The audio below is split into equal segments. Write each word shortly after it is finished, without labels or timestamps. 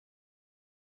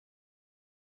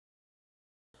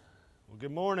Well,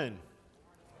 good morning.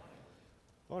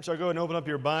 Why don't y'all go and open up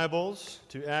your Bibles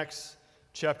to Acts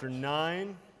chapter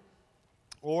 9.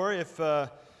 Or if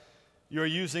you're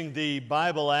using the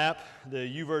Bible app, the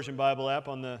YouVersion Bible app,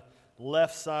 on the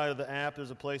left side of the app,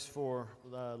 there's a place for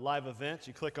live events.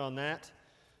 You click on that,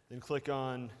 then click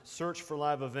on Search for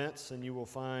Live Events, and you will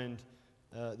find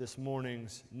this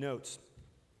morning's notes.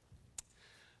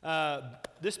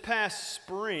 This past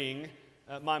spring,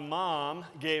 my mom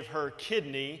gave her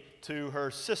kidney to her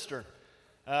sister.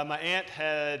 My aunt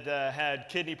had had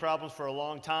kidney problems for a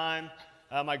long time.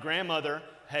 My grandmother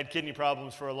had kidney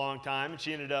problems for a long time, and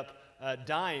she ended up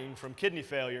dying from kidney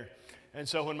failure. And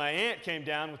so when my aunt came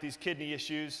down with these kidney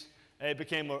issues, it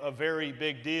became a very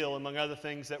big deal, among other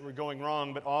things that were going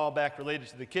wrong, but all back related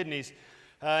to the kidneys.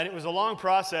 And it was a long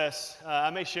process.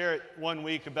 I may share it one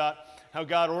week about how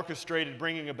God orchestrated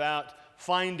bringing about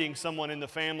finding someone in the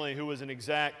family who was an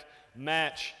exact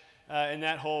match in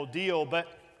that whole deal. But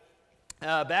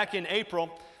back in April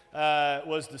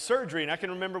was the surgery, and I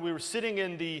can remember we were sitting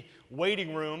in the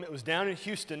waiting room. It was down in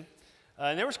Houston,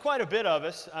 and there was quite a bit of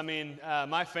us. I mean,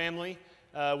 my family,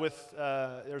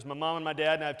 there's my mom and my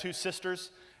dad, and I have two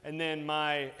sisters, and then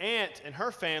my aunt and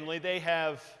her family, they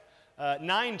have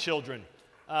 9 children.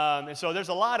 And so there's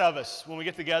a lot of us when we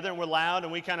get together, and we're loud,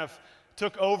 and we kind of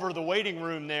took over the waiting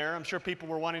room there. I'm sure people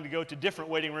were wanting to go to different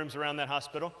waiting rooms around that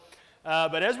hospital.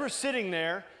 But as we're sitting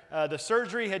there, the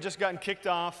surgery had just gotten kicked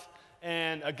off,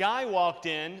 and a guy walked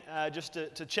in just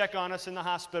to check on us in the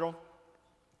hospital.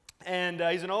 And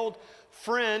he's an old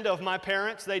friend of my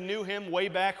parents. They knew him way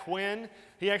back when.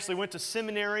 He actually went to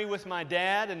seminary with my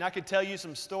dad, and I could tell you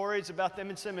some stories about them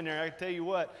in seminary. I can tell you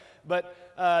what. But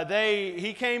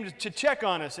he came to check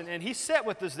on us, and he sat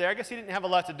with us there. I guess he didn't have a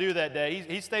lot to do that day.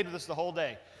 He stayed with us the whole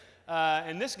day.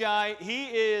 And this guy, he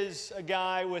is a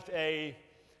guy with a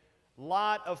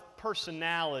lot of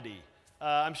personality.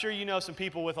 I'm sure you know some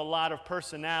people with a lot of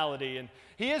personality. And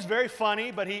he is very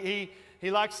funny, but he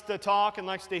likes to talk and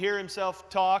likes to hear himself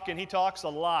talk, and he talks a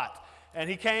lot. And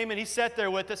he came and he sat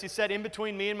there with us. He sat in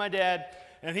between me and my dad,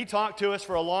 and he talked to us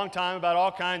for a long time about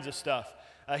all kinds of stuff.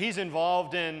 He's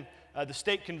involved in the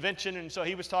state convention, and so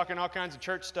he was talking all kinds of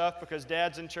church stuff because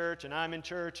Dad's in church and I'm in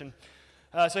church. And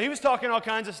so he was talking all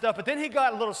kinds of stuff, but then he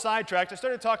got a little sidetracked. I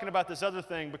started talking about this other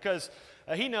thing because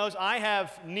he knows I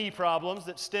have knee problems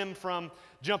that stem from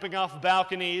jumping off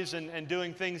balconies and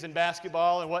doing things in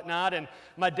basketball and whatnot. And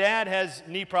my dad has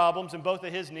knee problems in both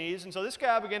of his knees. And so this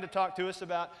guy began to talk to us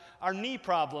about our knee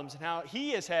problems and how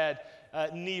he has had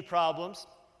knee problems.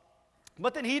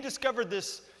 But then he discovered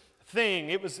this thing.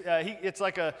 It's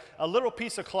like a little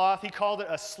piece of cloth. He called it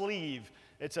a sleeve.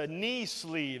 It's a knee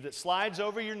sleeve that slides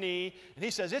over your knee, and he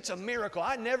says, it's a miracle.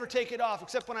 I never take it off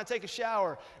except when I take a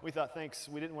shower. We thought, thanks.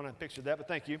 We didn't want to picture that, but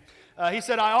thank you. He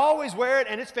said, I always wear it,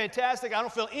 and it's fantastic. I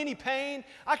don't feel any pain.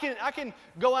 I can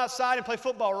go outside and play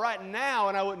football right now,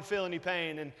 and I wouldn't feel any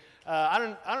pain. And I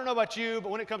don't know about you,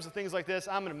 but when it comes to things like this,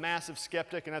 I'm a massive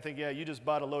skeptic, and I think, yeah, you just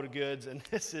bought a load of goods, and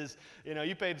this is,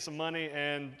 you paid some money,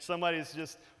 and somebody's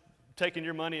just taking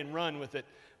your money and run with it.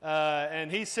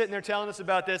 And he's sitting there telling us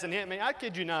about this, and I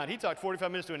kid you not, he talked 45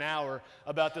 minutes to an hour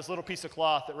about this little piece of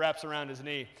cloth that wraps around his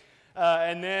knee.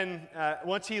 And then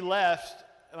once he left,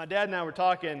 my dad and I were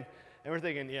talking, and we're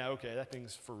thinking, yeah, okay, that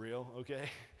thing's for real, okay?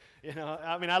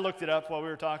 I looked it up while we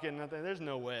were talking, and I thought, there's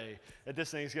no way that this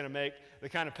thing's going to make the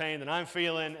kind of pain that I'm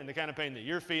feeling and the kind of pain that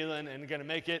you're feeling and going to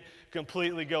make it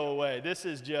completely go away. This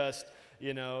is just...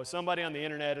 somebody on the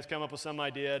internet has come up with some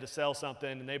idea to sell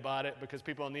something, and they bought it because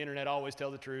people on the internet always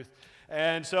tell the truth.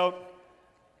 And so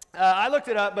I looked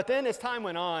it up, but then as time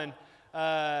went on,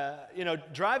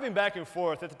 driving back and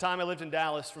forth, at the time I lived in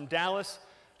Dallas, from Dallas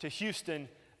to Houston,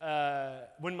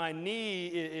 when my knee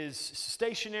is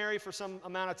stationary for some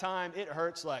amount of time, it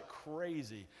hurts like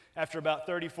crazy after about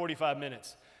 30, 45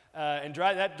 minutes. And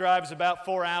that drives about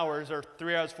 4 hours or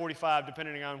 3 hours 45,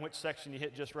 depending on which section you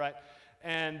hit just right.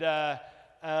 And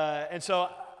so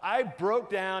I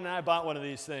broke down and I bought one of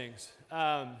these things.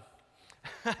 I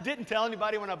didn't tell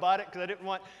anybody when I bought it because I didn't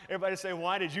want everybody to say,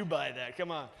 why did you buy that? Come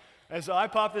on. And so I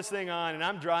popped this thing on, and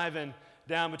I'm driving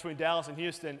down between Dallas and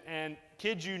Houston, and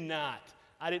kid you not,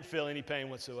 I didn't feel any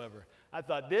pain whatsoever. I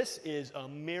thought, this is a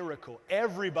miracle.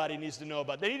 Everybody needs to know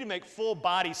about it. They need to make full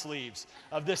body sleeves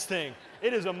of this thing.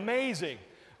 It is amazing.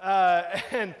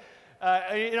 I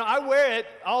wear it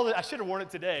I should have worn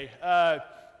it today.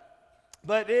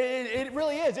 But it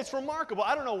really is. It's remarkable.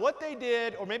 I don't know what they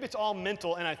did, or maybe it's all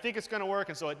mental, and I think it's going to work,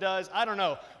 and so it does. I don't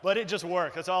know, but it just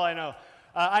worked. That's all I know.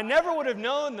 I never would have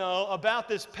known, though, about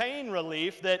this pain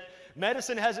relief that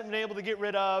medicine hasn't been able to get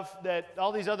rid of, that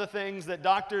all these other things that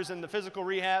doctors and the physical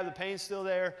rehab, the pain's still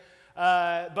there.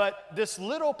 But this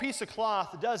little piece of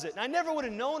cloth does it. And I never would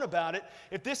have known about it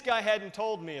if this guy hadn't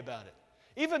told me about it.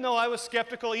 Even though I was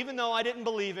skeptical, even though I didn't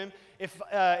believe him,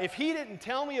 if he didn't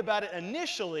tell me about it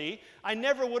initially, I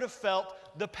never would have felt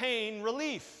the pain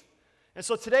relief. And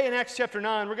so today in Acts chapter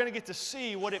 9, we're going to get to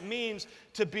see what it means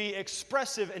to be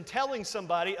expressive and telling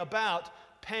somebody about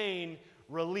pain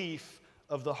relief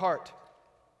of the heart.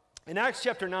 In Acts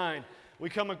chapter 9, we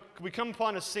come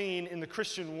upon a scene in the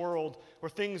Christian world where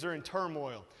things are in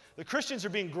turmoil. The Christians are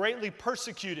being greatly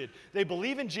persecuted. They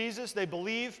believe in Jesus. They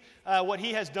believe what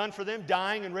he has done for them,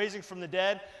 dying and raising from the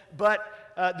dead. But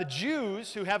the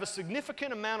Jews, who have a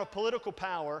significant amount of political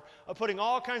power, are putting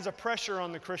all kinds of pressure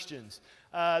on the Christians.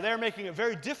 They're making it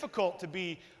very difficult to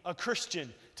be a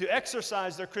Christian, to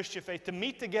exercise their Christian faith, to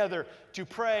meet together, to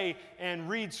pray and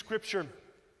read Scripture.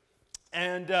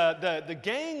 And the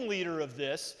gang leader of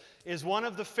this is one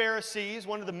of the Pharisees,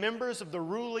 one of the members of the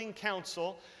ruling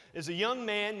council, is a young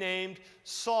man named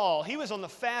Saul. He was on the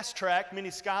fast track,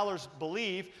 many scholars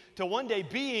believe, to one day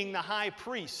being the high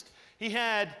priest. He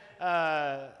had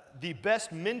the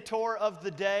best mentor of the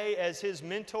day as his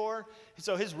mentor,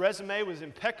 so his resume was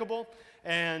impeccable.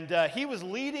 And he was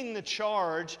leading the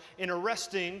charge in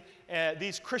arresting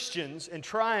these Christians and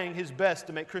trying his best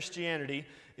to make Christianity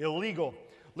illegal.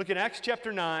 Look at Acts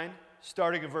chapter 9,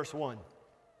 starting at verse 1.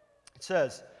 It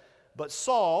says, "But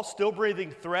Saul, still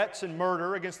breathing threats and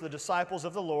murder against the disciples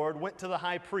of the Lord, went to the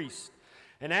high priest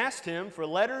and asked him for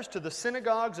letters to the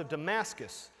synagogues of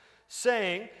Damascus,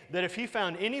 saying that if he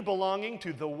found any belonging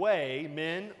to the way,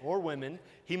 men or women,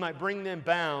 he might bring them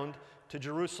bound to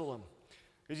Jerusalem."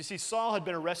 Because you see, Saul had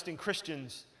been arresting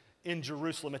Christians in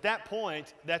Jerusalem. At that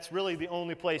point, that's really the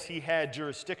only place he had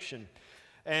jurisdiction.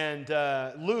 And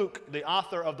Luke, the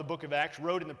author of the book of Acts,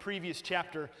 wrote in the previous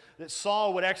chapter that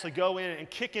Saul would actually go in and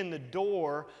kick in the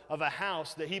door of a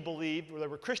house that he believed, where there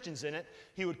were Christians in it.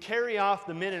 He would carry off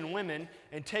the men and women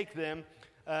and take them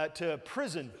to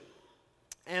prison.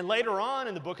 And later on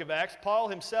in the book of Acts, Paul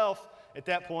himself, at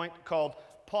that point, called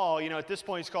Paul, at this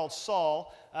point he's called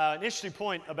Saul. An interesting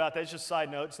point about that, it's just a side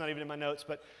note, it's not even in my notes,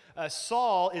 but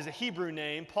Saul is a Hebrew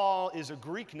name, Paul is a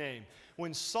Greek name.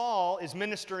 When Saul is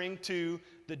ministering to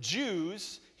the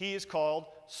Jews, he is called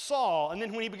Saul. And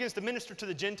then when he begins to minister to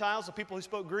the Gentiles, the people who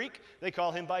spoke Greek, they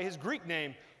call him by his Greek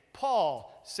name,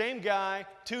 Paul. Same guy,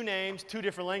 two names, two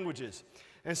different languages.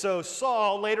 And so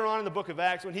Saul, later on in the book of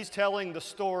Acts, when he's telling the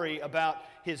story about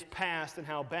his past and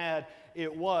how bad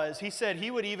it was, he said he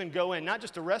would even go in, not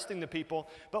just arresting the people,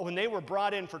 but when they were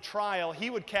brought in for trial, he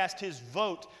would cast his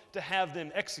vote to have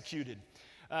them executed.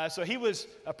 So he was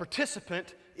a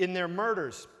participant in their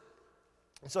murders.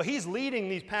 And so he's leading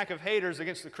these pack of haters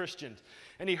against the Christians.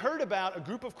 And he heard about a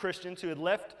group of Christians who had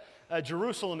left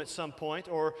Jerusalem at some point,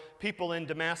 or people in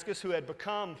Damascus who had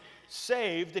become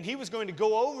saved, and he was going to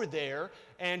go over there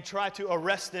and try to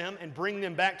arrest them and bring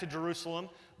them back to Jerusalem,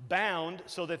 bound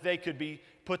so that they could be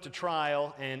put to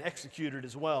trial and executed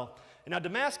as well. And now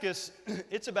Damascus,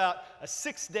 it's about a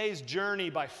 6 days journey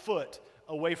by foot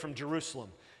away from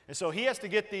Jerusalem. And so he has to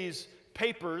get these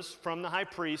papers from the high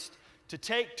priest to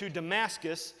take to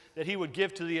Damascus that he would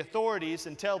give to the authorities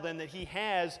and tell them that he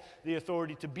has the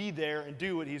authority to be there and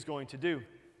do what he's going to do.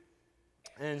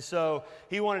 And so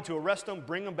he wanted to arrest them,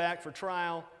 bring them back for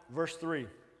trial. Verse 3.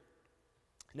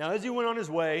 "Now as he went on his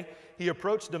way, he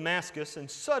approached Damascus, and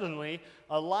suddenly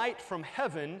a light from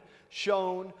heaven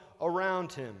shone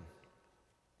around him."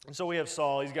 And so we have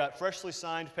Saul. He's got freshly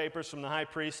signed papers from the high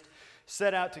priest,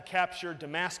 set out to capture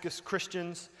Damascus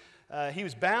Christians. He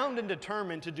was bound and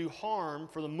determined to do harm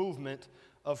for the movement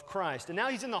of Christ. And now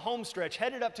he's in the home stretch,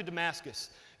 headed up to Damascus.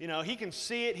 He can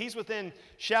see it. He's within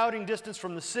shouting distance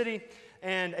from the city,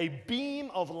 and a beam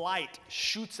of light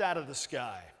shoots out of the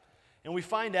sky. And we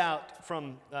find out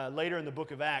from later in the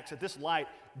book of Acts that this light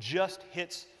just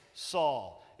hits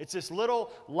Saul. It's this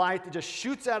little light that just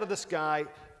shoots out of the sky,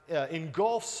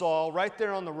 engulfs Saul right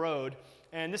there on the road.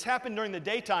 And this happened during the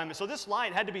daytime. And so this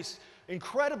light had to be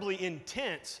incredibly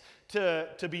intense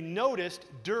to be noticed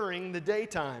during the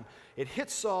daytime. It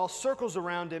hits Saul, circles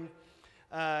around him.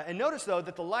 And notice, though,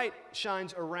 that the light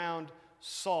shines around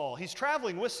Saul. He's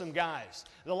traveling with some guys.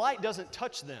 The light doesn't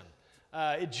touch them.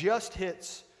 It just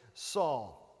hits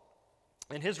Saul.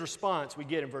 And his response we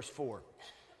get in verse 4.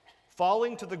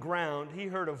 "Falling to the ground, he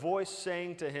heard a voice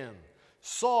saying to him,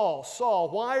 'Saul, Saul,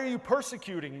 why are you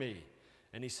persecuting me?'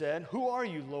 And he said, 'Who are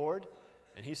you, Lord?'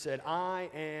 And he said, 'I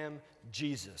am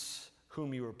Jesus,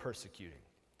 whom you are persecuting.'"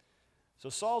 So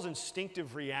Saul's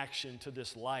instinctive reaction to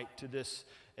this light, to this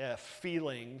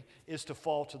feeling, is to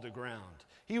fall to the ground.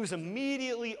 He was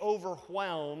immediately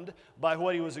overwhelmed by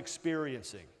what he was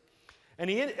experiencing. And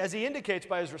as he indicates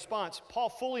by his response, Paul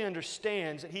fully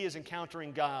understands that he is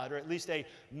encountering God, or at least a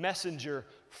messenger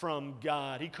from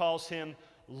God. He calls him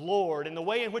Lord. And the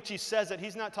way in which he says it,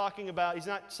 he's not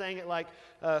saying it like,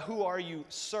 who are you,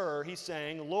 sir? He's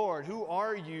saying, Lord, who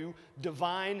are you,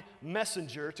 divine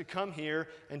messenger, to come here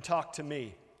and talk to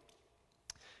me?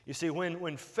 You see,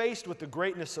 when faced with the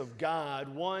greatness of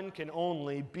God, one can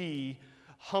only be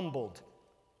humbled.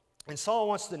 And Saul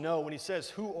wants to know, when he says,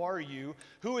 who are you?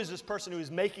 Who is this person who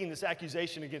is making this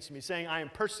accusation against me, saying I am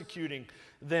persecuting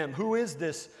them? Who is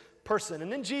this person?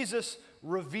 And then Jesus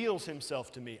reveals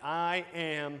himself to me. I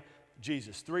am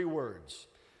Jesus. 3 words.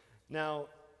 Now,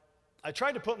 I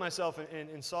tried to put myself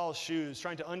in Saul's shoes,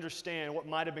 trying to understand what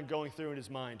might have been going through in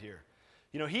his mind here.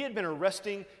 You know, he had been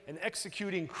arresting and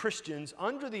executing Christians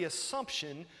under the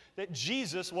assumption that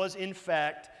Jesus was in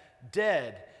fact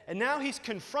dead. And now he's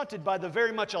confronted by the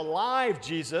very much alive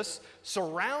Jesus,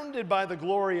 surrounded by the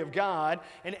glory of God,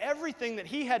 and everything that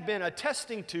he had been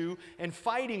attesting to and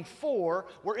fighting for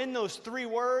were in those 3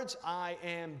 words, I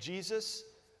am Jesus,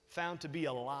 found to be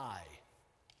a lie.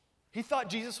 He thought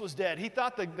Jesus was dead. He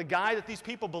thought the guy that these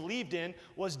people believed in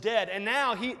was dead. And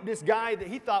now this guy that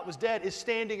he thought was dead is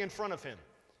standing in front of him.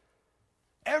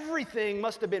 Everything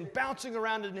must have been bouncing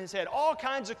around in his head, all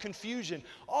kinds of confusion,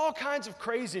 all kinds of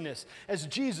craziness, as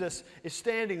Jesus is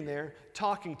standing there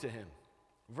talking to him.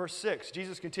 Verse 6,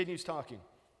 Jesus continues talking.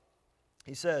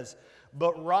 He says,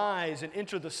 but rise and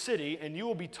enter the city, and you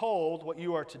will be told what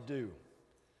you are to do.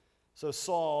 So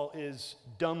Saul is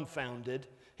dumbfounded.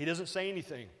 He doesn't say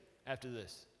anything after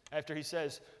this. After he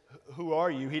says, who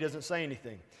are you? He doesn't say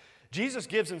anything. Jesus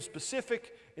gives him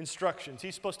specific instructions.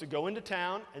 He's supposed to go into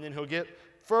town, and then he'll get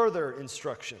further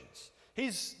instructions.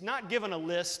 He's not given a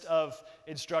list of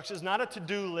instructions, not a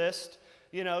to-do list.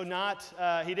 You know,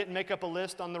 he didn't make up a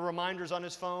list on the reminders on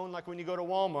his phone like when you go to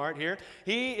Walmart here.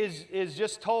 He is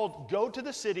just told, go to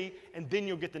the city, and then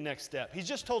you'll get the next step. He's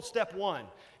just told step 1.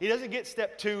 He doesn't get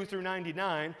step 2 through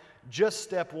 99, just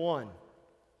step 1.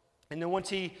 And then once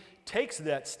he takes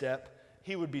that step,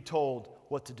 he would be told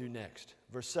what to do next.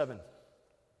 Verse 7.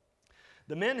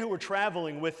 The men who were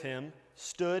traveling with him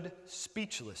stood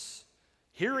speechless,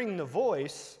 hearing the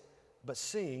voice, but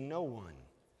seeing no one.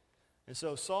 And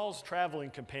so Saul's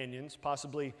traveling companions,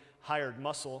 possibly hired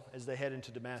muscle as they head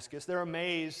into Damascus, they're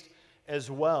amazed as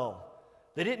well.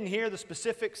 They didn't hear the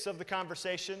specifics of the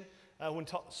conversation. When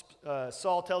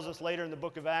Saul tells us later in the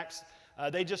book of Acts,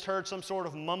 they just heard some sort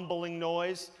of mumbling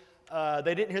noise.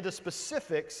 They didn't hear the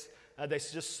specifics. They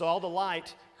just saw the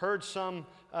light, heard some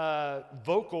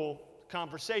vocal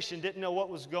conversation, didn't know what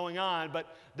was going on,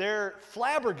 but they're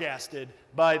flabbergasted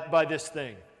by this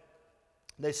thing.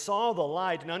 They saw the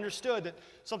light and understood that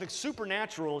something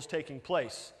supernatural is taking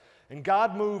place. And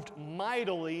God moved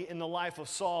mightily in the life of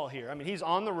Saul here. I mean, he's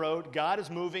on the road. God is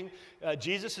moving.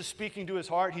 Jesus is speaking to his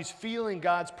heart. He's feeling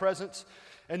God's presence.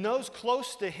 And those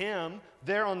close to him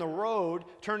there on the road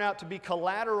turn out to be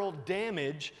collateral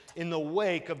damage in the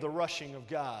wake of the rushing of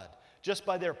God, just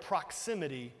by their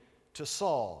proximity to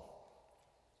Saul.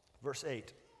 Verse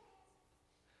 8.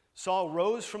 Saul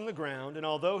rose from the ground, and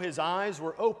although his eyes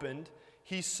were opened,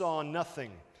 he saw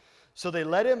nothing. So they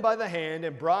led him by the hand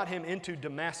and brought him into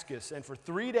Damascus, and for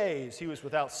 3 days he was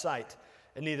without sight,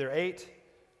 and neither ate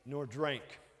nor drank.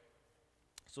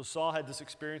 So Saul had this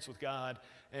experience with God,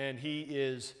 and he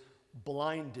is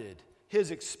blinded.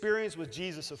 His experience with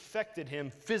Jesus affected him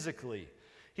physically.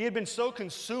 He had been so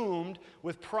consumed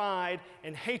with pride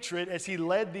and hatred as he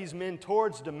led these men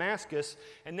towards Damascus,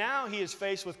 and now he is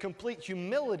faced with complete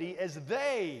humility as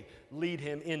they lead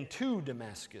him into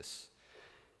Damascus.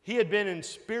 He had been in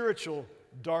spiritual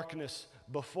darkness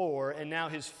before, and now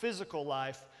his physical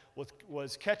life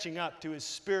was catching up to his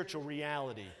spiritual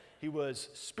reality. He was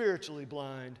spiritually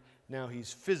blind, now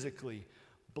he's physically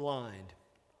blind.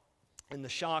 And the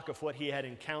shock of what he had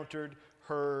encountered,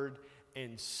 heard,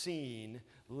 and seen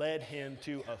led him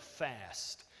to a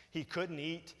fast. He couldn't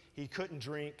eat, he couldn't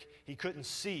drink, he couldn't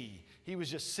see. He was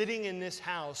just sitting in this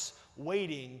house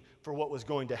waiting for what was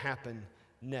going to happen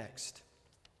next.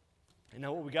 And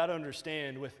now what we got to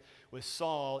understand with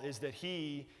Saul is that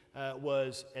he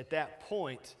was at that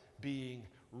point being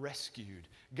rescued.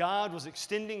 God was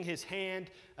extending his hand,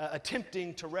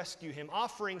 attempting to rescue him,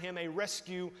 offering him a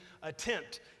rescue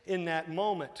attempt in that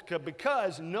moment,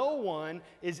 because no one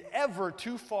is ever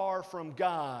too far from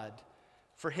God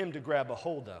for him to grab a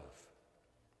hold of.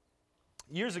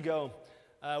 Years ago,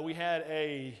 we had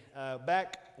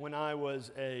back when I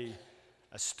was a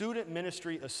student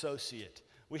ministry associate,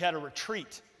 we had a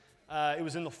retreat. It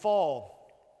was in the fall,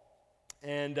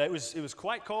 and it was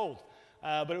quite cold.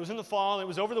 But it was in the fall, and it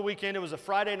was over the weekend. It was a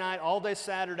Friday night, all day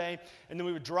Saturday, and then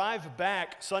we would drive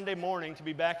back Sunday morning to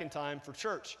be back in time for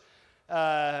church.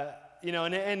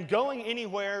 And going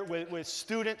anywhere with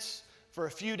students for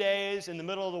a few days in the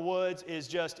middle of the woods is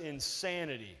just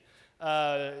insanity,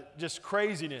 just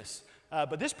craziness.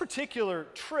 But this particular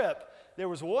trip, there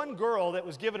was one girl that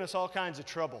was giving us all kinds of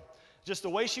trouble. Just the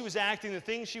way she was acting, the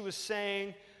things she was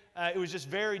saying, it was just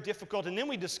very difficult. And then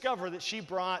we discovered that she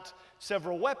brought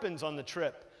several weapons on the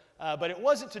trip. But it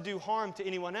wasn't to do harm to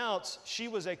anyone else. She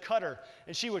was a cutter,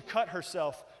 and she would cut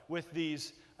herself with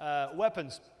these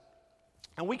weapons.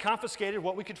 And we confiscated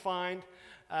what we could find,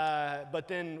 but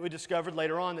then we discovered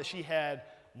later on that she had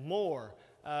more.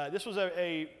 This was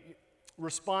a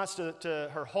response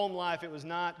to her home life. It was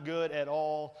not good at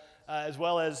all, as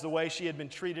well as the way she had been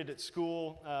treated at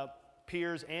school,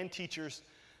 peers and teachers.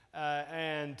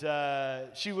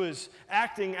 She was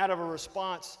acting out of a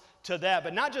response to that.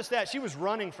 But not just that, she was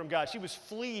running from God. She was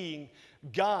fleeing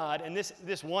God, and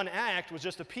this one act was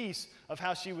just a piece of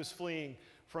how she was fleeing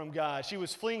from God. She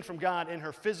was fleeing from God in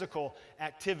her physical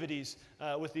activities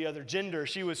with the other gender.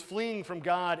 She was fleeing from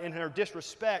God in her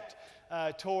disrespect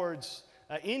towards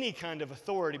any kind of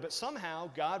authority. But somehow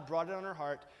God brought it on her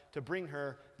heart to bring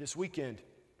her this weekend.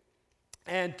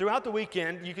 And throughout the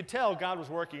weekend, you could tell God was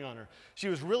working on her. She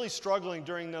was really struggling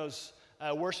during those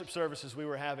worship services we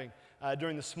were having,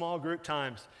 during the small group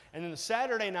times. And then the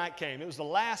Saturday night came. It was the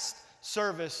last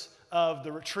service of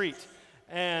the retreat.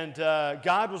 And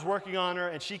God was working on her,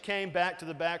 and she came back to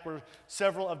the back where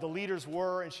several of the leaders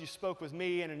were, and she spoke with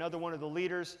me and another one of the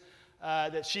leaders,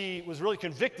 that she was really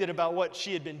convicted about what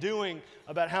she had been doing,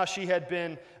 about how she had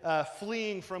been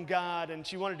fleeing from God, and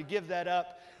she wanted to give that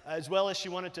up, as well as she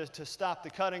wanted to stop the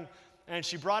cutting. And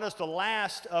she brought us the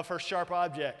last of her sharp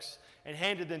objects and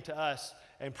handed them to us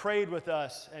and prayed with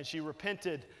us, and she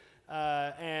repented.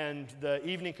 And the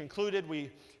evening concluded.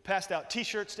 We passed out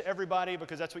T-shirts to everybody,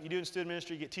 because that's what you do in student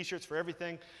ministry. You get T-shirts for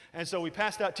everything. And so we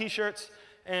passed out T-shirts,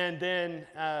 and then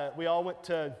we all went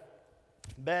to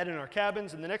bed in our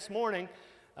cabins. And the next morning,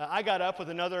 I got up with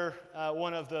another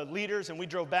one of the leaders, and we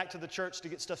drove back to the church to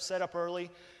get stuff set up early.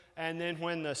 And then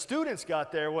when the students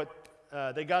got there,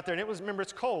 they got there, and remember,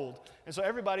 it's cold. And so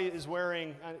everybody is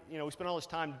wearing, we spend all this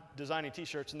time designing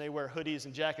T-shirts, and they wear hoodies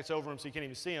and jackets over them so you can't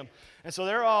even see them. And so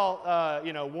they're all,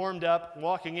 warmed up,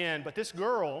 walking in. But this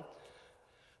girl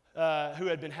who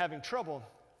had been having trouble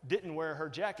didn't wear her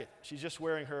jacket. She's just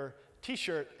wearing her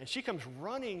T-shirt, and she comes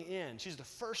running in. She's the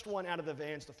first one out of the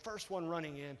vans, the first one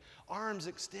running in, arms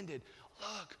extended.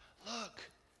 Look, look.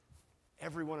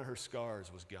 Every one of her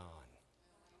scars was gone.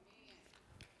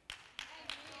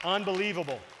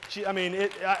 Unbelievable.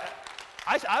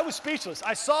 I was speechless.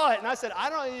 I saw it, and I said,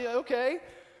 okay,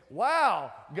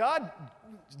 wow, God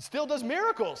still does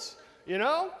miracles,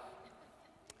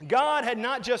 God had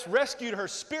not just rescued her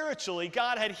spiritually,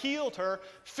 God had healed her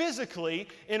physically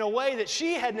in a way that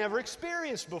she had never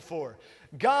experienced before.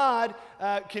 God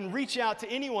can reach out to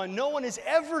anyone. No one is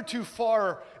ever too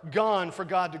far gone for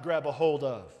God to grab a hold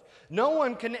of. No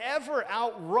one can ever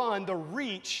outrun the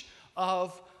reach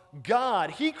of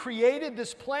God. He created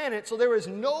this planet, so there is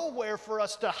nowhere for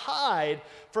us to hide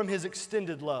from His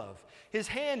extended love. His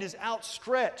hand is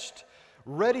outstretched,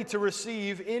 ready to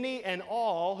receive any and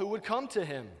all who would come to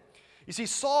Him. You see,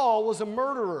 Saul was a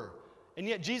murderer, and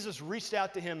yet Jesus reached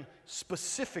out to him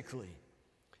specifically.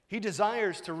 He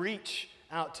desires to reach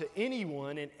out to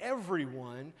anyone and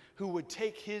everyone who would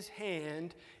take His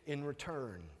hand in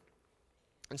return.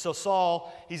 And so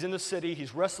Saul, he's in the city,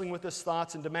 he's wrestling with his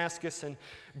thoughts in Damascus, and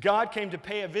God came to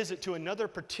pay a visit to another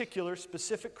particular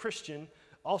specific Christian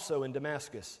also in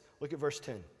Damascus. Look at verse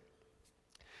 10.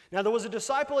 Now there was a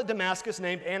disciple at Damascus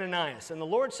named Ananias, and the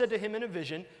Lord said to him in a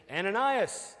vision,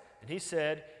 Ananias. And he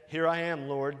said, Here I am,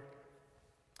 Lord.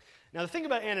 Now the thing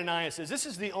about Ananias is this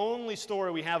is the only story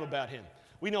we have about him.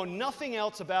 We know nothing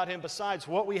else about him besides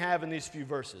what we have in these few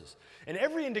verses. And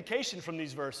every indication from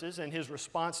these verses and his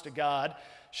response to God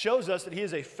shows us that he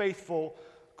is a faithful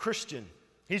Christian.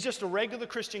 He's just a regular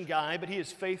Christian guy, but he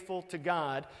is faithful to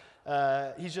God.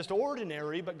 He's just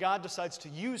ordinary, but God decides to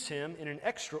use him in an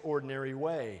extraordinary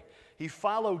way. He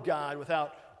followed God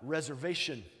without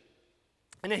reservation.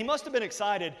 And he must have been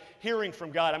excited hearing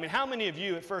from God. I mean, how many of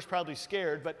you at first probably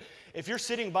scared, but if you're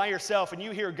sitting by yourself and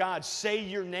you hear God say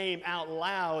your name out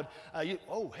loud,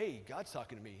 hey, God's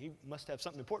talking to me. He must have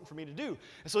something important for me to do.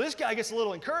 And so this guy gets a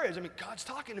little encouraged. I mean, God's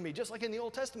talking to me, just like in the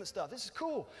Old Testament stuff. This is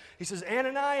cool. He says,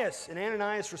 Ananias. And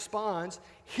Ananias responds,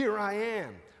 Here I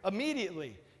am.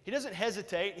 Immediately. He doesn't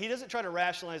hesitate. He doesn't try to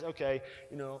rationalize, okay,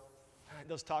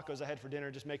 those tacos I had for dinner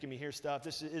are just making me hear stuff.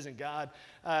 This isn't God.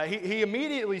 He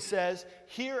immediately says,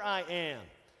 here I am.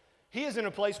 He is in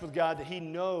a place with God that he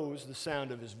knows the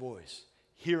sound of his voice.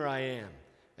 Here I am.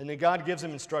 And then God gives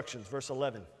him instructions. Verse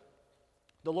 11.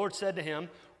 The Lord said to him,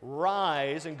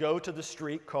 rise and go to the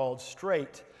street called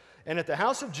Straight. And at the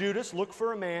house of Judas, look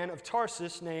for a man of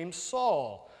Tarsus named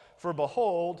Saul. For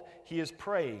behold, he is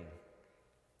praying.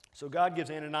 So God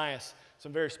gives Ananias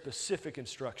some very specific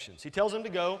instructions. He tells him to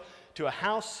go to a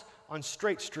house on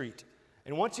Straight Street.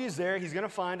 And once he's there, he's going to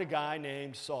find a guy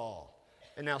named Saul.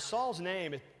 And now Saul's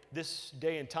name at this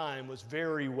day and time was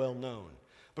very well known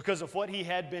because of what he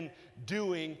had been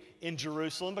doing in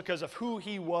Jerusalem, because of who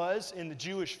he was in the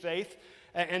Jewish faith,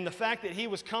 and the fact that he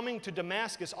was coming to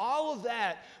Damascus. All of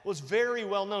that was very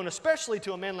well known, especially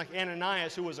to a man like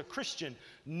Ananias, who was a Christian,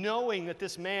 knowing that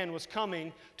this man was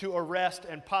coming to arrest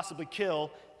and possibly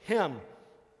kill him.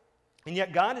 And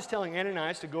yet God is telling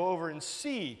Ananias to go over and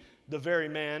see the very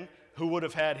man who would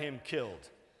have had him killed.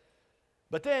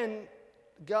 But then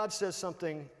God says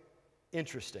something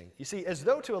interesting. You see, as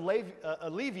though to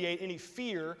alleviate any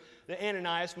fear that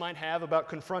Ananias might have about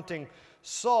confronting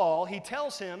Saul, he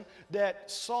tells him that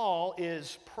Saul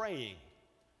is praying.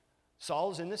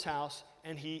 Saul is in this house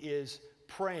and he is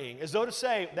praying, as though to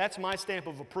say, that's my stamp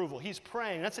of approval. He's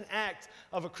praying. That's an act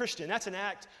of a Christian. That's an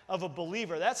act of a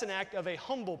believer. That's an act of a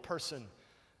humble person.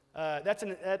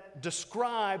 That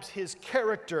describes his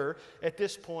character at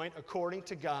this point, according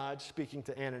to God speaking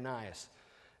to Ananias.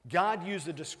 God used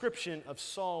the description of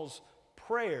Saul's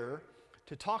prayer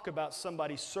to talk about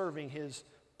somebody serving his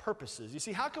purposes. You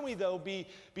see, how can we, though, be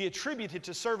attributed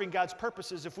to serving God's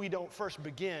purposes if we don't first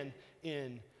begin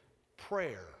in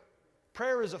prayer?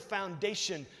 Prayer is a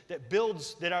foundation that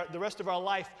the rest of our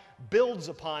life builds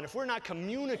upon. If we're not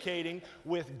communicating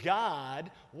with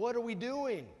God, what are we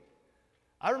doing?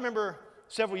 I remember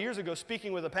several years ago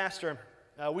speaking with a pastor.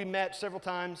 We met several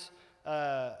times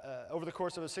over the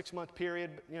course of a 6-month period,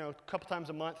 a couple times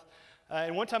a month.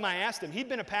 And one time I asked him, he'd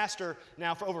been a pastor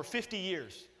now for over 50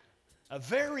 years, a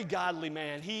very godly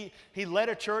man. He led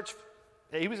a church.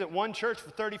 He was at one church for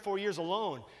 34 years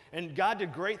alone, and God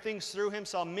did great things through him,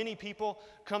 saw many people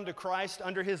come to Christ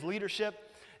under his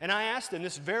leadership. And I asked him,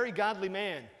 this very godly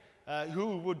man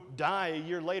who would die a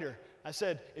year later, I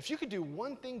said, if you could do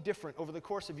one thing different over the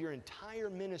course of your entire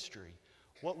ministry,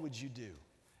 what would you do?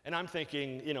 And I'm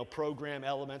thinking, program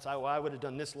elements. I would have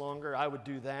done this longer. I would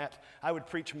do that. I would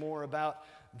preach more about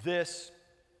this.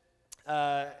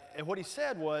 And what he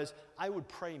said was, I would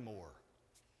pray more.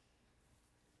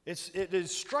 It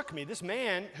struck me. This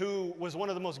man, who was one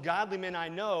of the most godly men I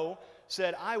know,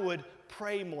 said, I would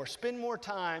pray more, spend more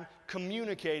time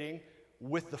communicating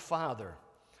with the Father.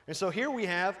 And so here we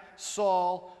have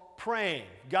Saul praying.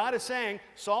 God is saying,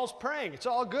 Saul's praying. It's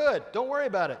all good. Don't worry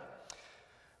about it.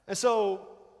 And so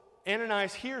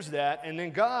Ananias hears that, and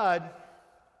then God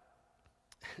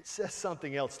says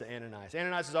something else to Ananias.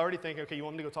 Ananias is already thinking, okay, you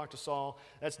want me to go talk to Saul?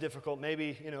 That's difficult.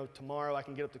 Maybe, tomorrow I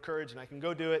can get up the courage and I can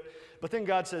go do it. But then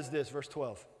God says this, verse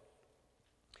 12.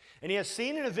 And he has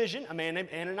seen in a vision a man named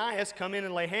Ananias come in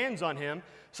and lay hands on him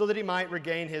so that he might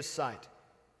regain his sight.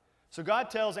 So God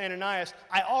tells Ananias,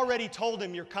 I already told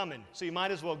him you're coming, so you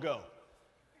might as well go.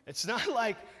 It's not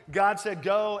like God said,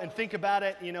 go and think about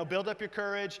it, build up your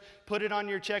courage, put it on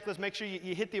your checklist, make sure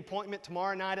you hit the appointment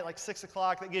tomorrow night at like 6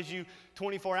 o'clock. That gives you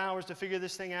 24 hours to figure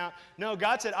this thing out. No,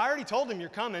 God said, I already told him you're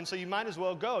coming, so you might as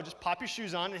well go. Just pop your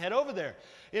shoes on and head over there.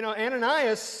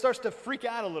 Ananias starts to freak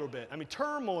out a little bit.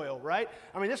 Turmoil, right?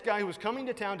 This guy who was coming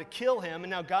to town to kill him,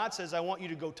 and now God says, I want you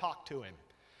to go talk to him.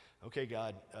 Okay,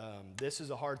 God, this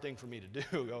is a hard thing for me to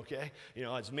do, okay?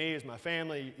 It's me, it's my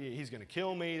family, he's going to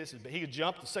kill me. He could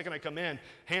jump the second I come in,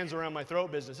 hands around my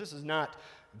throat business. This is not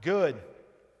good.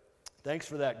 Thanks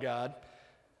for that, God.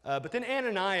 But then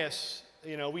Ananias,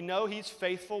 we know he's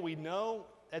faithful. We know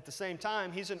at the same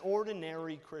time he's an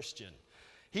ordinary Christian.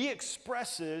 He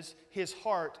expresses his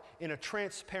heart in a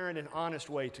transparent and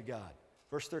honest way to God.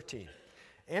 Verse 13,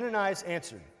 Ananias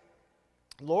answered,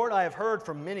 Lord, I have heard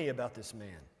from many about this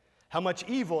man, how much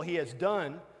evil he has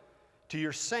done to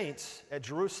your saints at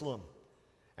Jerusalem.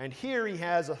 And here he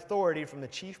has authority from the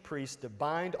chief priest to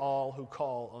bind all who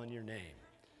call on your name.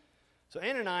 So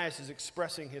Ananias is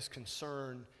expressing his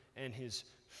concern and his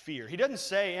fear.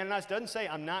 Ananias doesn't say,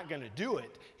 I'm not going to do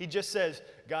it. He just says,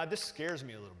 God, this scares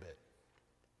me a little bit.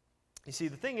 You see,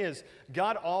 the thing is,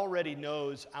 God already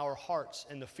knows our hearts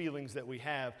and the feelings that we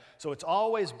have. So it's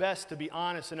always best to be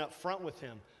honest and upfront with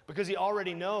him, because he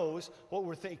already knows what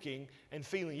we're thinking and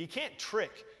feeling. You can't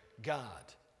trick God.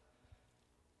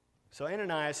 So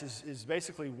Ananias is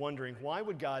basically wondering, why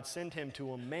would God send him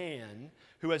to a man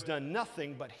who has done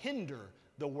nothing but hinder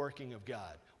the working of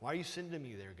God? Why are you sending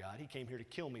me there, God? He came here to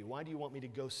kill me. Why do you want me to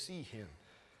go see him?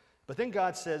 But then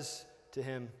God says to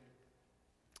him,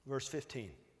 verse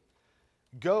 15,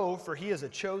 "Go, for he is a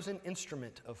chosen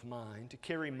instrument of mine to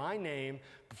carry my name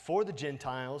before the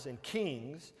Gentiles and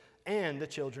kings and the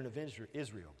children of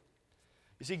Israel."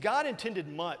 You see, God intended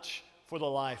much for the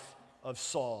life of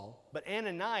Saul, but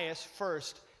Ananias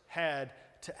first had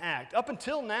to act. Up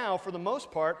until now, for the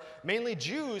most part, mainly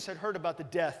Jews had heard about the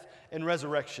death and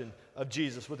resurrection of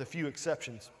Jesus, with a few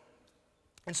exceptions.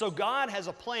 And so God has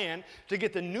a plan to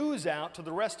get the news out to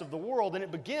the rest of the world, and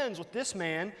it begins with this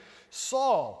man,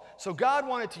 Saul. So God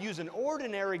wanted to use an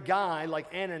ordinary guy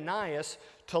like Ananias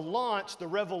to launch the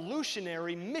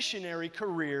revolutionary missionary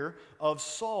career of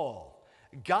Saul.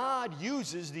 God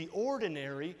uses the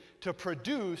ordinary to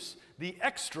produce the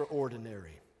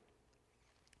extraordinary.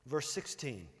 Verse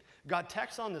 16, God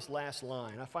tacks on this last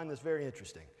line. I find this very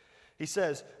interesting. He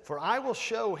says, "For I will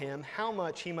show him how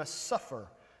much he must suffer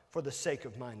for the sake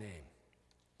of my name."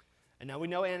 And now we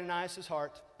know Ananias'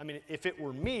 heart. I mean, if it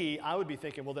were me, I would be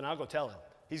thinking, well, then I'll go tell him.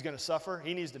 He's going to suffer.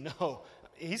 He needs to know.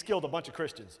 He's killed a bunch of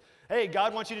Christians. Hey,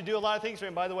 God wants you to do a lot of things for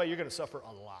him. By the way, you're going to suffer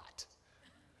a lot.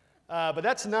 But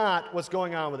that's not what's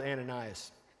going on with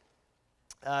Ananias,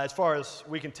 as far as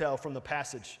we can tell from the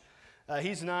passage.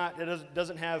 It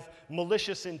doesn't have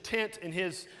malicious intent in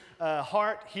his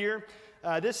heart here.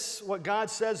 What God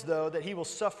says, though, that he will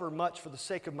suffer much for the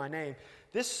sake of my name,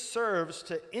 this serves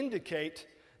to indicate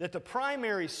that the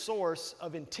primary source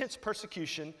of intense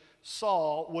persecution,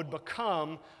 Saul, would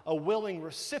become a willing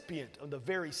recipient of the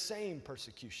very same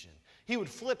persecution. He would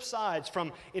flip sides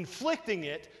from inflicting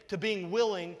it to being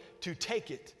willing to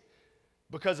take it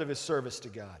because of his service to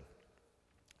God.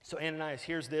 So Ananias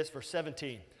hears this, verse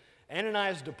 17.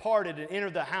 Ananias departed and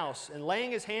entered the house, and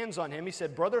laying his hands on him, he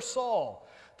said, "Brother Saul,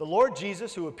 the Lord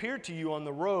Jesus, who appeared to you on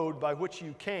the road by which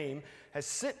you came, has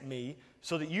sent me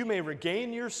so that you may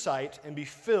regain your sight and be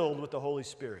filled with the Holy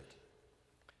Spirit."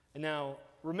 And now,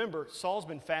 remember, Saul's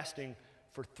been fasting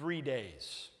for 3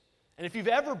 days. And if you've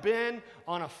ever been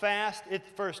on a fast, it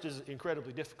first is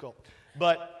incredibly difficult.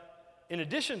 But in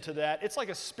addition to that, it's like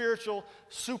a spiritual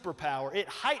superpower. It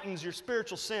heightens your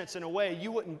spiritual sense in a way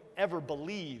you wouldn't ever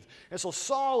believe. And so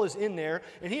Saul is in there,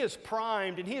 and he is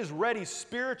primed, and he is ready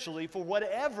spiritually for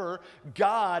whatever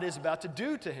God is about to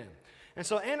do to him. And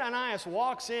so Ananias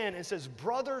walks in and says,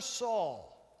 "Brother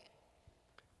Saul."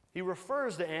 He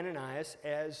refers to Ananias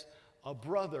as a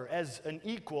brother, as an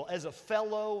equal, as a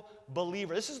fellow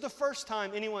believer. This is the first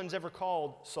time anyone's ever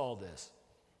called Saul this.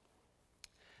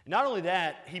 Not only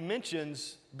that, he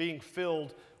mentions being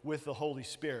filled with the Holy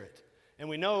Spirit. And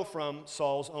we know from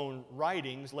Saul's own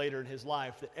writings later in his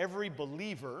life that every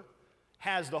believer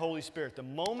has the Holy Spirit. The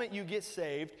moment you get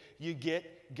saved, you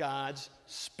get God's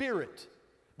Spirit.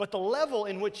 But the level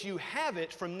in which you have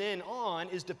it from then on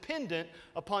is dependent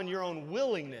upon your own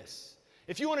willingness.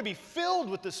 If you want to be filled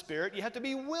with the Spirit, you have to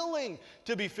be willing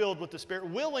to be filled with the Spirit,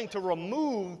 willing to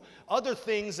remove other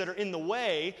things that are in the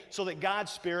way so that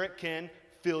God's Spirit can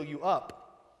fill you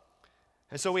up.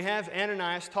 And so we have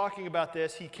Ananias talking about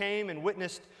this. He came and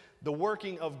witnessed the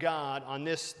working of God on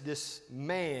this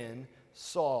man,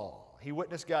 Saul. He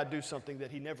witnessed God do something that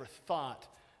he never thought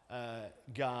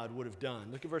God would have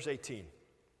done. Look at verse 18.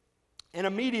 "And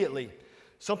immediately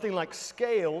something like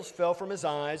scales fell from his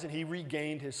eyes, and he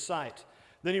regained his sight.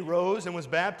 Then he rose and was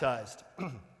baptized.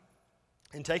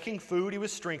 And taking food, he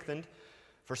was strengthened.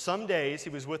 For some days he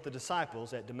was with the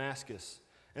disciples at Damascus.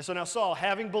 And so now Saul,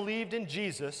 having believed in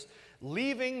Jesus,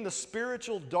 leaving the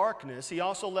spiritual darkness, he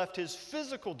also left his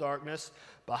physical darkness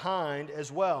behind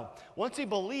as well." Once he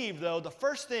believed, though, the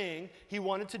first thing he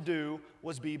wanted to do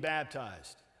was be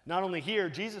baptized. Not only here,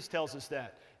 Jesus tells us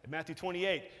that. In Matthew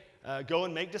 28, go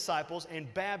and make disciples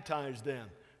and baptize them.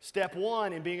 Step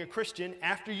one in being a Christian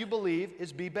after you believe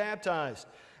is be baptized.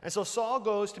 And so Saul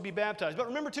goes to be baptized. But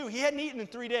remember, too, he hadn't eaten in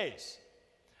 3 days.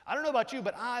 I don't know about you,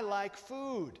 but I like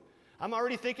food. I'm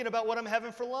already thinking about what I'm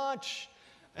having for lunch.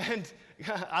 And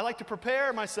I like to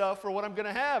prepare myself for what I'm going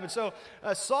to have. And so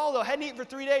Saul, though, hadn't eaten for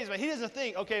 3 days. But he doesn't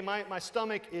think, okay, my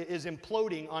stomach is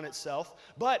imploding on itself.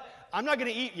 But I'm not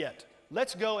going to eat yet.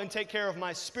 Let's go and take care of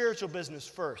my spiritual business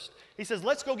first. He says,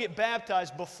 let's go get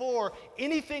baptized before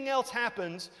anything else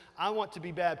happens. I want to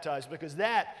be baptized because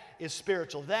that is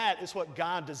spiritual. That is what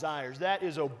God desires. That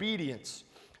is obedience.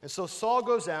 And so Saul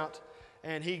goes out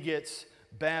and he gets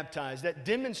baptized. That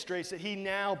demonstrates that he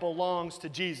now belongs to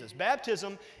Jesus.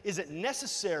 Baptism isn't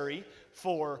necessary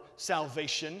for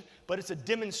salvation, but it's a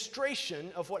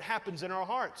demonstration of what happens in our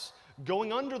hearts.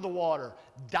 going under the water,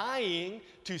 dying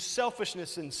to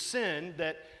selfishness and sin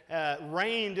that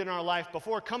reigned in our life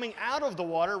before. Coming out of the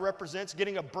water represents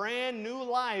getting a brand new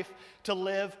life to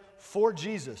live for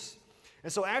Jesus.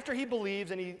 And so after he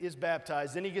believes and he is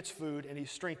baptized, then he gets food and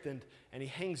he's strengthened and he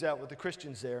hangs out with the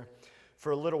Christians there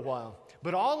for a little while.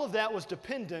 But all of that was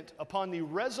dependent upon the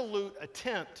resolute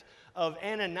attempt of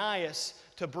Ananias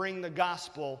to bring the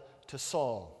gospel to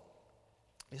Saul.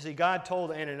 You see, God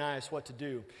told Ananias what to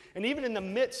do. And even in the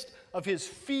midst of his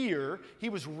fear, he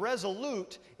was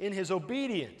resolute in his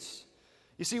obedience.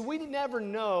 You see, we never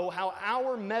know how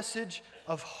our message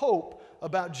of hope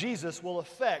about Jesus will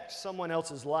affect someone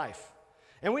else's life.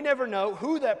 And we never know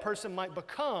who that person might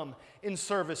become in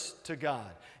service to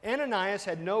God. Ananias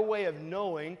had no way of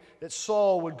knowing that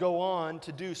Saul would go on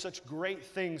to do such great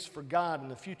things for God in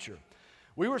the future.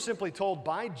 We were simply told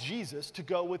by Jesus to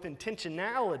go with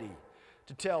intentionality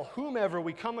to tell whomever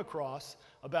we come across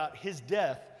about his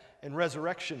death and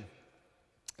resurrection.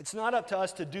 It's not up to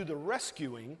us to do the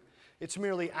rescuing. It's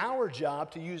merely our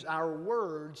job to use our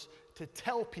words to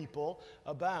tell people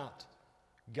about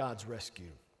God's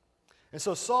rescue. And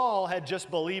so Saul had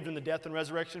just believed in the death and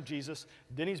resurrection of Jesus.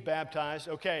 Then he's baptized.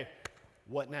 Okay,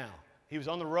 what now? He was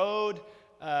on the road.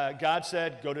 God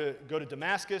said, go to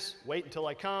Damascus. Wait until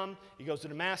I come. He goes to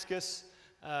Damascus,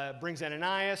 brings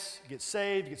Ananias, gets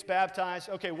saved, gets baptized.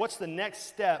 Okay, what's the next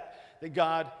step that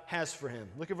God has for him?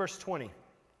 Look at verse 20.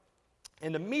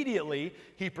 And immediately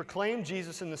he proclaimed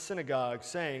Jesus in the synagogue,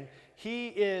 saying, "He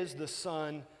is the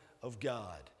Son of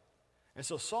God." And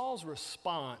so Saul's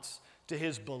response to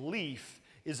his belief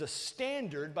is a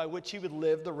standard by which he would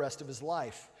live the rest of his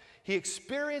life. He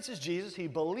experiences Jesus, he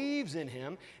believes in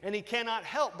him, and he cannot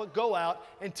help but go out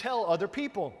and tell other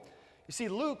people. You see,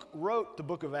 Luke wrote the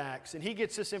book of Acts, and he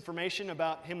gets this information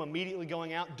about him immediately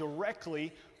going out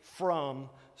directly from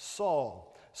Saul.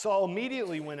 Saul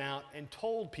immediately went out and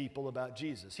told people about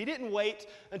Jesus. He didn't wait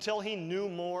until he knew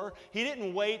more. He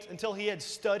didn't wait until he had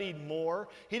studied more.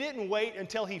 He didn't wait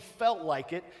until he felt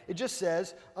like it. It just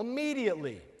says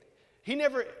immediately. He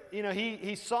never,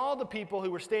 he saw the people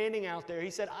who were standing out there. He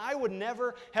said, I would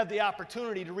never have the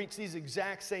opportunity to reach these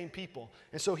exact same people.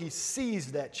 And so he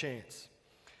seized that chance.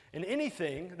 And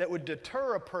anything that would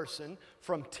deter a person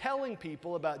from telling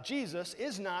people about Jesus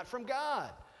is not from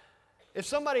God. If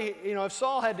somebody, if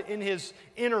Saul had in his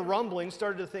inner rumbling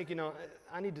started to think,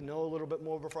 I need to know a little bit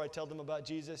more before I tell them about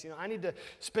Jesus. I need to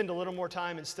spend a little more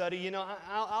time and study.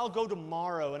 I'll go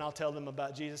tomorrow and I'll tell them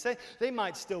about Jesus. They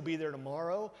might still be there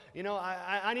tomorrow.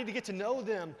 I need to get to know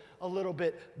them a little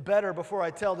bit better before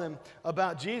I tell them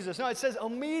about Jesus. No, it says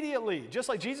immediately, just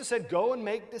like Jesus said, go and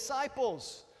make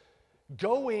disciples.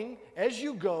 Going, as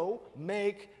you go,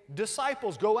 make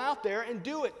disciples. Go out there and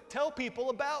do it. Tell people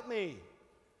about me.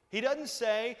 He doesn't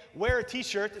say, wear a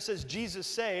t-shirt that says Jesus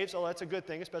saves. Oh, that's a good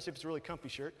thing, especially if it's a really comfy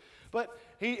shirt. But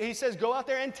he says, go out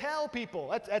there and tell people.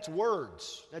 That's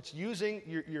words. That's using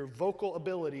your vocal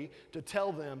ability to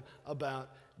tell them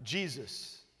about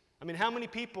Jesus. I mean, how many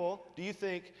people do you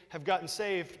think have gotten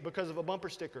saved because of a bumper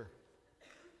sticker?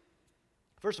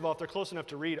 First of all, if they're close enough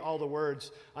to read all the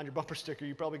words on your bumper sticker,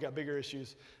 you probably got bigger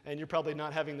issues, and you're probably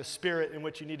not having the spirit in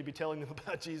which you need to be telling them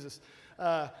about Jesus.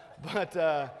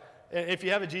 If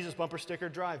you have a Jesus bumper sticker,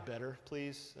 drive better,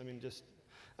 please.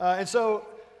 And so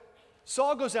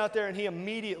Saul goes out there and he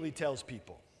immediately tells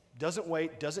people. Doesn't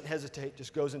wait, doesn't hesitate,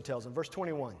 just goes and tells them. Verse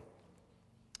 21.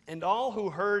 And all who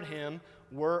heard him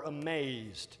were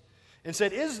amazed and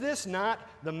said, is this not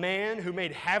the man who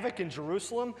made havoc in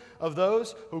Jerusalem of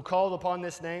those who called upon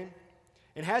this name?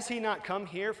 And has he not come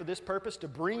here for this purpose to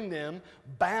bring them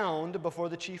bound before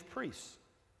the chief priests?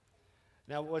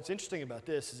 Now, what's interesting about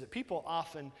this is that people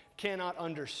often cannot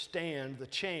understand the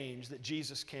change that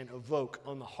Jesus can evoke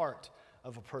on the heart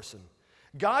of a person.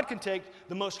 God can take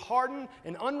the most hardened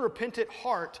and unrepentant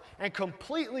heart and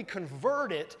completely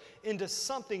convert it into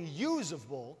something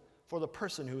usable for the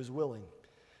person who is willing.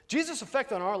 Jesus'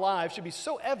 effect on our lives should be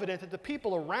so evident that the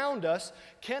people around us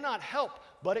cannot help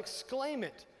but exclaim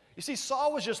it. You see,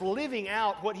 Saul was just living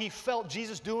out what he felt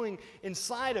Jesus doing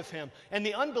inside of him. And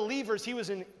the unbelievers he was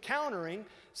encountering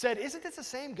said, isn't this the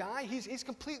same guy? He's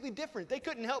completely different. They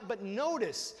couldn't help but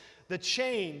notice the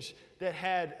change that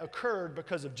had occurred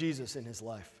because of Jesus in his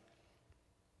life.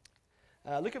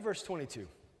 Look at verse 22.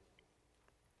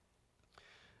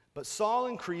 But Saul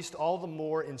increased all the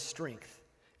more in strength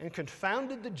and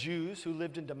confounded the Jews who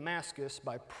lived in Damascus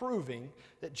by proving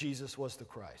that Jesus was the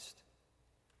Christ.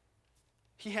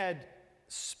 He had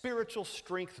spiritual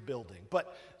strength building,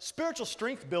 but spiritual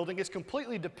strength building is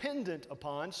completely dependent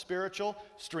upon spiritual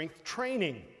strength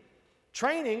training.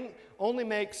 Training only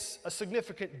makes a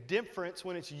significant difference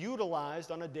when it's utilized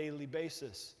on a daily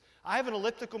basis. I have an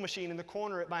elliptical machine in the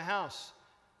corner at my house.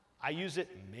 I use it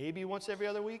maybe once every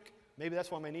other week. Maybe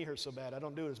that's why my knee hurts so bad. I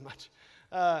don't do it as much.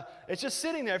 It's just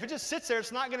sitting there. If it just sits there,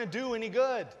 it's not going to do any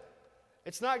good.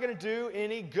 It's not going to do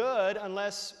any good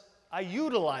unless I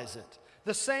utilize it.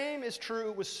 The same is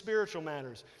true with spiritual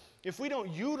matters. If we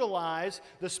don't utilize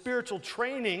the spiritual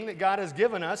training that God has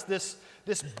given us, this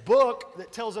book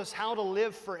that tells us how to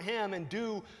live for Him and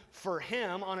do for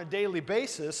Him on a daily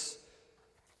basis,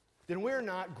 then we're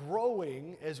not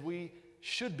growing as we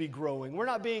should be growing. We're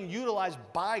not being utilized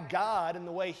by God in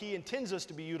the way He intends us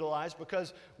to be utilized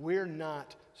because we're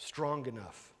not strong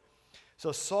enough.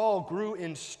 So Saul grew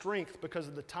in strength because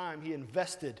of the time he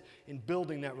invested in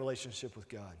building that relationship with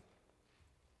God.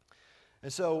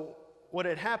 And so what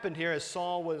had happened here as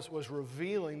Saul was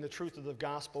revealing the truth of the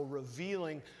gospel,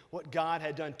 revealing what God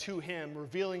had done to him,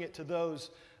 revealing it to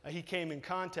those he came in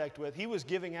contact with, he was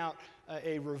giving out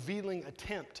a revealing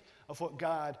attempt of what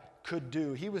God could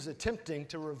do. He was attempting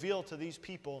to reveal to these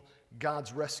people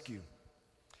God's rescue.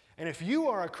 And if you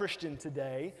are a Christian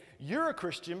today, you're a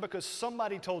Christian because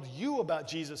somebody told you about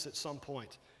Jesus at some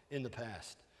point in the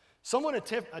past. Someone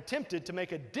attempted to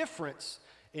make a difference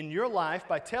in your life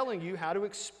by telling you how to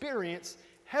experience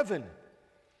heaven.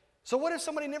 So what if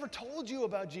somebody never told you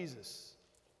about Jesus?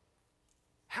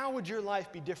 How would your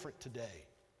life be different today?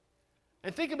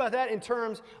 And think about that in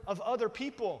terms of other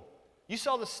people. You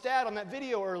saw the stat on that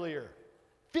video earlier.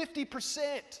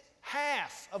 50%,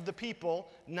 half of the people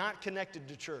not connected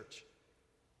to church.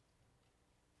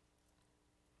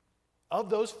 Of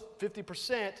those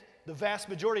 50%, the vast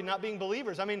majority not being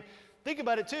believers. I mean, think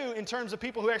about it too, in terms of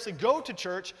people who actually go to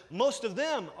church, most of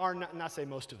them are not say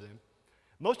most of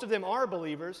them are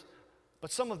believers,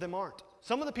 but some of them aren't.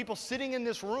 Some of the people sitting in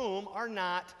this room are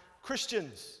not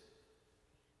Christians.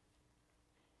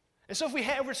 And so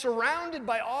if we're surrounded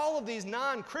by all of these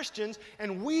non-Christians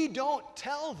and we don't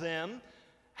tell them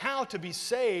how to be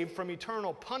saved from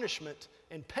eternal punishment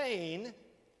and pain,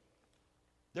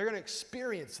 they're going to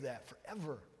experience that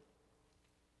forever.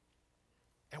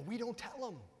 And we don't tell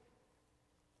them.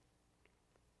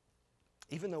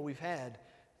 Even though we've had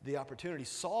the opportunity,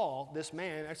 Saul, this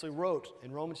man, actually wrote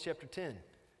in Romans chapter 10.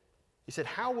 He said,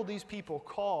 "How will these people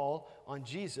call on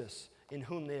Jesus in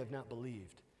whom they have not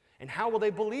believed? And how will they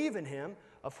believe in Him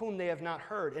of whom they have not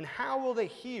heard? And how will they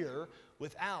hear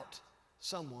without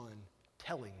someone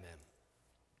telling them?"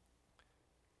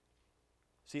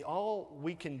 See, all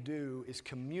we can do is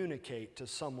communicate to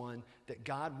someone that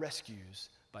God rescues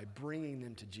by bringing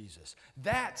them to Jesus.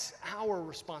 That's our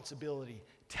responsibility,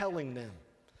 telling them.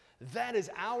 That is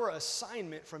our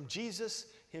assignment from Jesus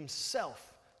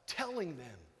Himself, telling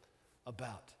them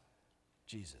about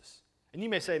Jesus. And you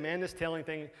may say, man, this telling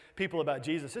people about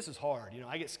Jesus, this is hard.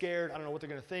 I get scared. I don't know what they're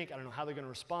going to think. I don't know how they're going to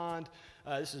respond.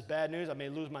 This is bad news. I may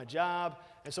lose my job.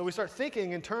 And so we start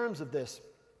thinking in terms of this.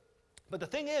 But the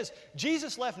thing is,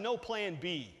 Jesus left no plan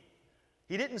B.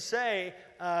 He didn't say,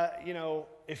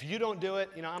 if you don't do it,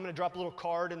 I'm going to drop a little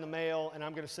card in the mail and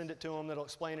I'm going to send it to them that'll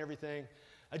explain everything.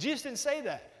 Jesus didn't say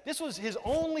that. This was His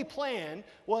only plan,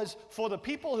 was for the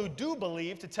people who do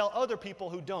believe to tell other people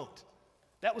who don't.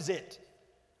 That was it.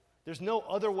 There's no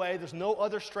other way. There's no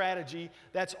other strategy.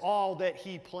 That's all that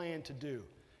He planned to do.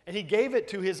 And He gave it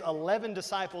to His 11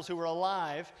 disciples who were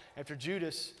alive after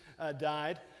Judas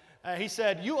died. He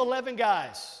said, "You 11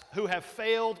 guys who have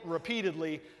failed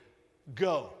repeatedly,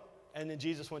 go." And then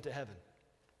Jesus went to heaven.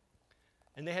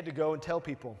 And they had to go and tell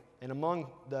people. And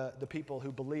among the people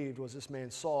who believed was this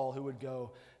man Saul, who would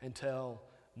go and tell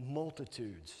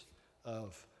multitudes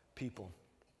of people.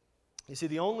 You see,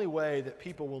 the only way that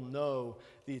people will know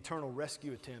the eternal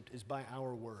rescue attempt is by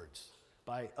our words,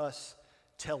 by us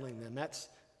telling them. That's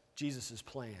Jesus'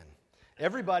 plan.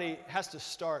 Everybody has to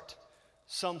start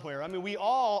somewhere. I mean, we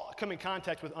all come in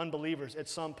contact with unbelievers at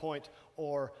some point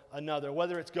or another,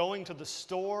 whether it's going to the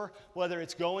store, whether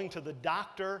it's going to the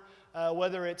doctor,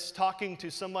 whether it's talking to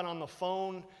someone on the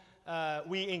phone.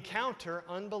 We encounter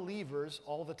unbelievers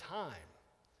all the time.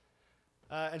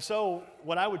 And so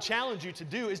what I would challenge you to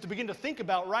do is to begin to think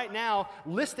about right now,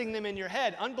 listing them in your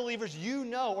head. Unbelievers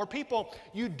or people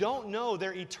you don't know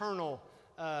their eternal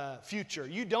future.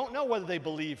 You don't know whether they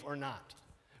believe or not.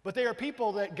 But they are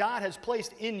people that God has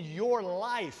placed in your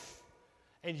life,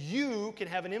 and you can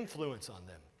have an influence on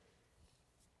them.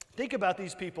 Think about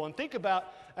these people and think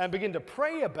about and begin to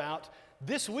pray about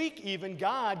this week even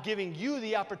God giving you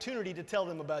the opportunity to tell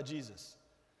them about Jesus.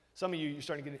 Some of you're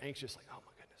starting to get anxious, like, oh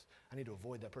my goodness, I need to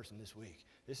avoid that person this week.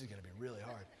 This is going to be really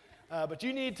hard. But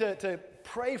you need to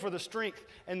pray for the strength.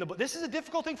 And this is a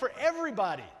difficult thing for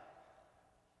everybody.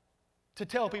 to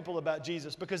tell people about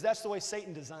Jesus, because that's the way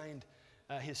Satan designed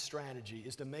his strategy,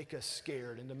 is to make us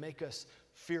scared and to make us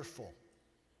fearful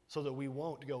so that we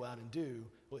won't go out and do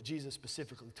what Jesus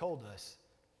specifically told us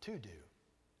to do.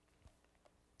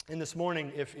 And this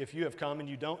morning, if you have come and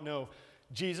you don't know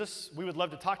Jesus, we would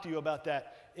love to talk to you about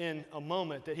that in a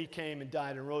moment, that he came and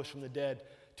died and rose from the dead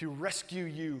to rescue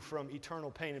you from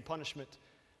eternal pain and punishment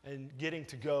and getting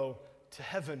to go to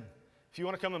heaven. If you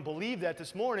want to come and believe that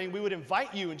this morning, we would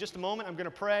invite you in just a moment. I'm going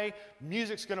to pray,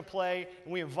 music's going to play,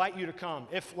 and we invite you to come.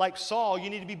 If, like Saul, you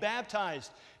need to be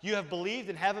baptized, you have believed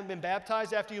and haven't been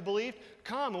baptized after you believed,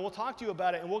 come and we'll talk to you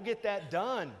about it and we'll get that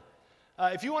done.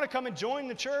 If you want to come and join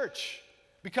the church,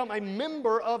 become a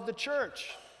member of the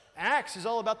church. Acts is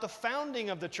all about the founding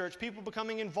of the church, people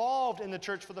becoming involved in the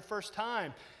church for the first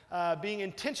time, being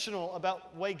intentional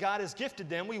about the way God has gifted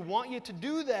them. We want you to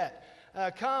do that.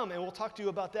 Come and we'll talk to you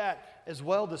about that as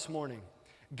well this morning.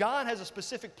 God has a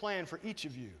specific plan for each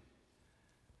of you.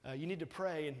 You need to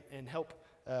pray and help,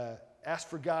 ask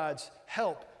for God's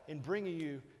help in bringing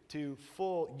you to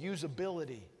full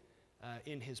usability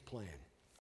in his plan.